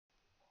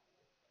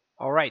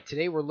All right,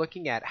 today we're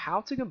looking at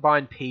how to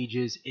combine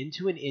pages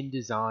into an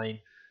InDesign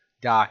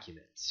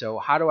document. So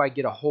how do I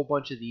get a whole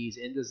bunch of these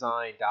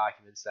InDesign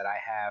documents that I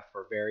have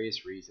for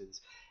various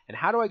reasons, and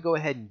how do I go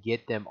ahead and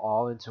get them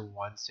all into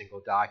one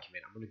single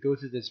document? I'm going to go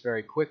through this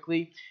very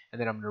quickly,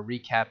 and then I'm going to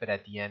recap it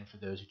at the end for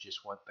those who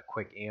just want the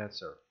quick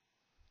answer.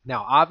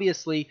 Now,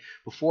 obviously,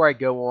 before I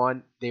go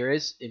on, there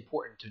is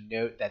important to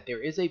note that there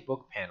is a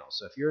book panel.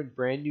 So if you're a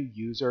brand new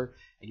user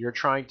and you're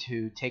trying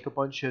to take a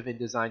bunch of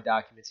InDesign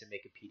documents and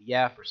make a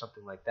PDF or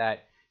something like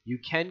that, you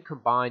can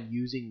combine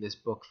using this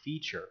book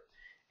feature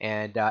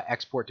and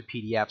export to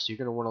PDF. So you're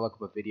going to want to look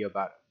up a video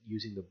about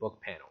using the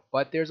book panel.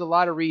 But there's a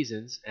lot of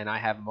reasons, and I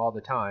have them all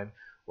the time,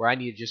 where I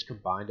need to just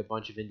combine a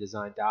bunch of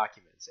InDesign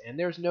documents. And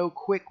there's no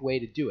quick way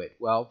to do it.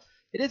 Well,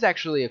 it is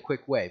actually a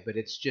quick way, but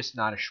it's just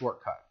not a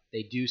shortcut.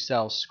 They do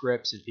sell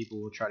scripts and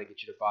people will try to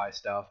get you to buy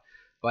stuff,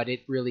 but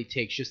it really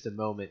takes just a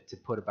moment to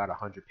put about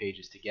 100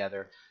 pages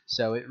together,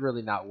 so it's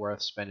really not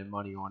worth spending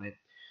money on it.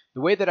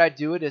 The way that I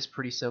do it is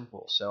pretty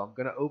simple. So I'm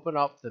going to open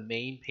up the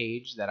main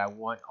page that I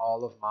want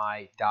all of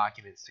my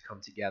documents to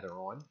come together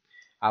on.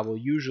 I will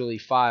usually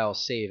file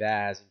save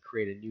as and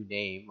create a new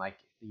name, like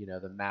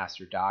the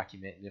master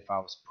document, and if I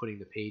was putting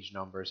the page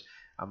numbers,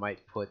 I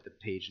might put the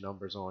page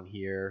numbers on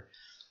here.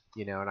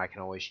 And I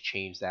can always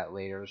change that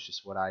later. It's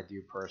just what I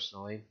do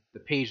personally. The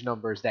page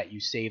numbers that you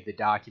save the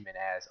document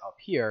as up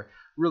here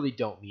really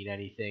don't mean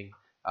anything.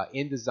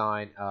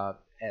 InDesign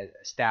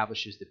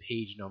establishes the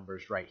page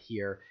numbers right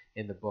here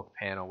in the book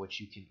panel, which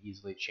you can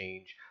easily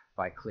change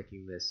by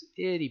clicking this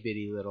itty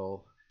bitty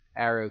little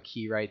arrow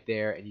key right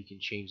there, and you can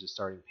change the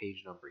starting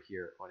page number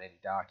here on any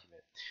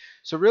document.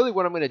 So really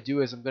what I'm going to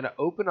do is I'm going to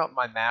open up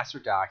my master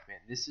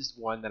document. This is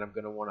one that I'm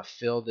going to want to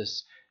fill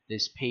this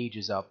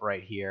pages up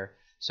right here.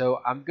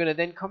 So I'm going to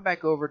then come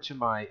back over to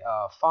my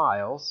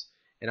files,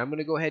 and I'm going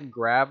to go ahead and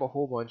grab a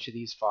whole bunch of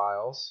these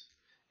files,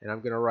 and I'm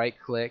going to right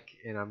click,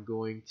 and I'm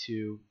going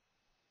to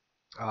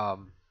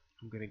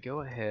go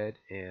ahead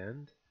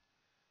and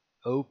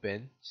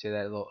open. See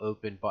that little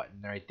open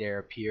button right there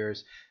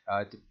appears.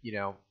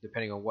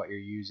 Depending on what you're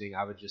using,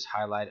 I would just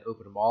highlight,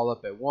 open them all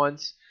up at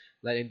once,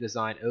 let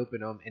InDesign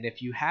open them, and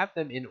if you have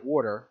them in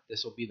order,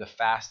 this will be the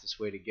fastest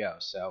way to go.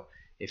 So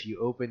if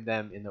you open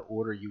them in the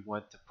order you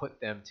want to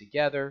put them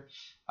together,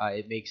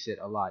 it makes it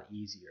a lot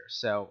easier.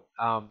 So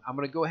I'm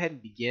going to go ahead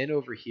and begin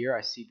over here.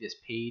 I see this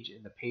page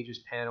in the Pages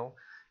panel.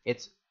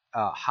 It's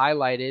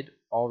highlighted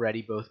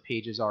already. Both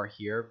pages are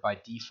here by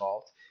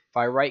default. If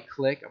I right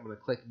click, I'm going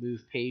to click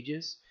Move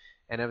Pages.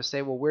 And I would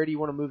say, well, where do you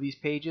want to move these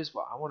pages?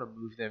 Well, I want to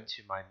move them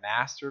to my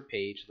master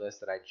page list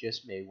that I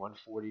just made,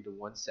 140 to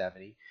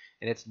 170.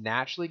 And it's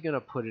naturally going to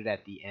put it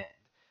at the end.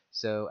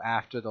 So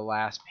after the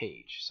last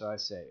page. So I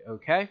say,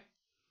 okay.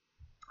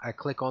 I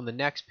click on the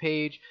next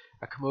page,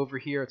 I come over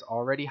here, it's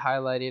already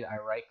highlighted, I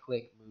right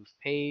click, move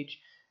page,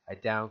 I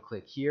down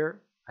click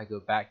here, I go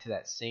back to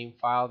that same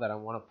file that I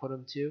want to put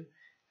them to,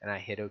 and I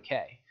hit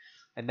OK.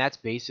 And that's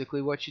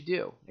basically what you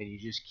do, and you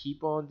just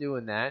keep on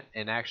doing that,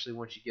 and actually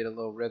once you get a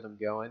little rhythm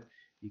going,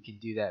 you can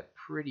do that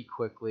pretty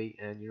quickly,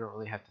 and you don't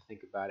really have to think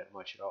about it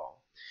much at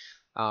all.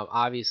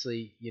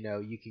 Obviously,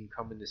 you can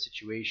come into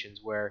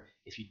situations where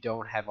if you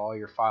don't have all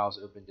your files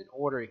opened in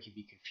order, it can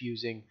be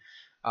confusing.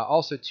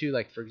 Also, too,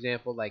 like for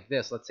example, like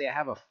this. Let's say I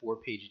have a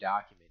 4-page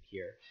document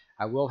here.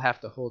 I will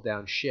have to hold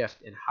down Shift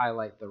and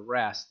highlight the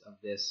rest of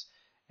this,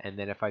 and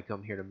then if I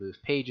come here to move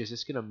pages,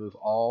 it's going to move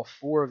all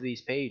 4 of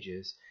these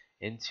pages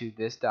into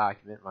this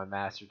document, my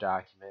master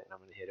document, and I'm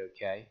going to hit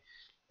OK,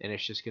 and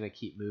it's just going to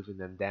keep moving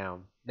them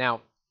down.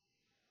 Now,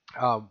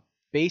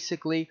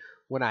 basically,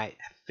 when I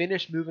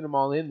finish moving them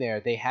all in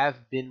there, they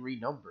have been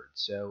renumbered.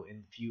 So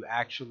if you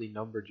actually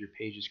numbered your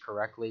pages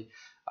correctly,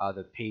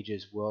 the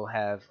pages will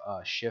have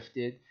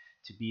shifted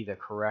to be the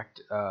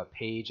correct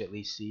page. At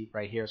least see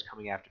right here is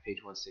coming after page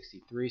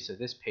 163. So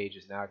this page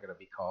is now going to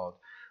be called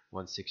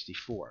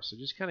 164. So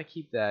just kind of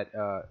keep that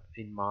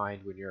in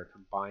mind when you're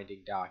combining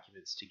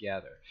documents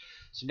together.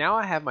 So now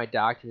I have my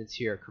documents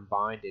here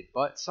combined,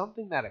 but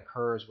something that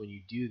occurs when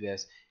you do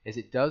this is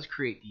it does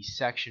create these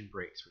section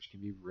breaks, which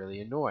can be really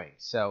annoying.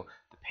 So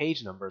the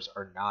page numbers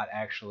are not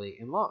actually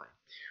in line.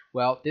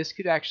 Well, this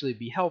could actually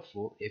be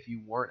helpful if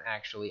you weren't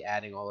actually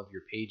adding all of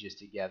your pages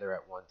together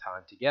at one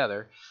time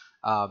together,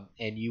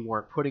 and you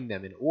weren't putting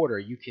them in order.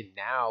 You can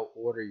now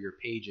order your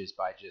pages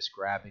by just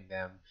grabbing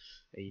them,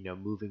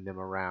 moving them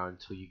around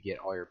until you get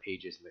all your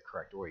pages in the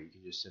correct order. You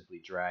can just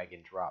simply drag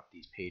and drop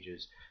these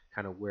pages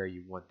kind of where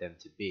you want them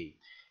to be.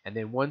 And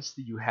then once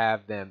you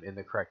have them in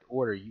the correct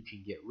order, you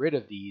can get rid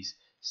of these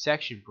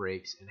section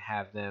breaks and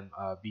have them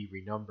be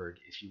renumbered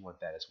if you want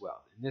that as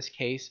well. In this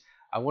case,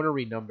 I want to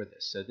renumber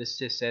this. So this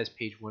just says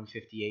page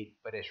 158,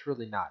 but it's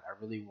really not.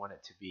 I really want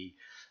it to be,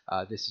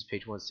 this is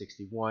page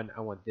 161. I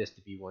want this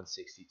to be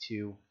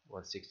 162,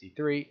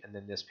 163, and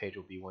then this page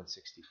will be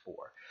 164.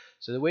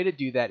 So the way to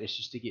do that is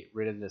just to get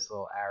rid of this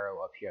little arrow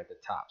up here at the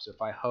top. So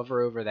if I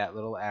hover over that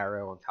little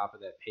arrow on top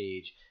of that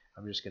page,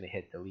 I'm just going to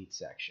hit delete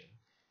section.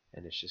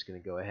 And it's just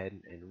going to go ahead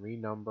and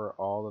renumber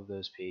all of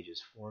those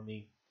pages for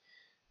me.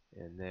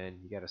 And then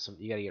you got to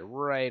get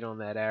right on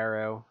that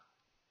arrow.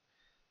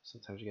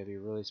 Sometimes you gotta be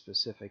really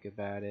specific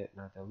about it,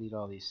 not delete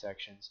all these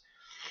sections.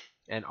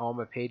 And all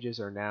my pages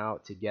are now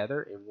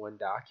together in one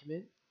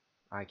document.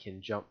 I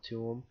can jump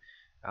to them.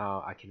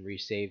 I can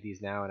resave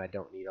these now, and I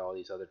don't need all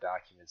these other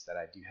documents that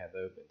I do have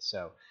open.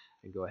 So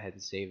I can go ahead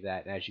and save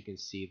that. And as you can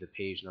see, the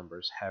page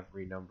numbers have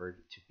renumbered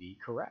to be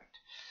correct.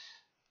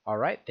 All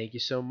right, thank you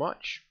so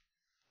much.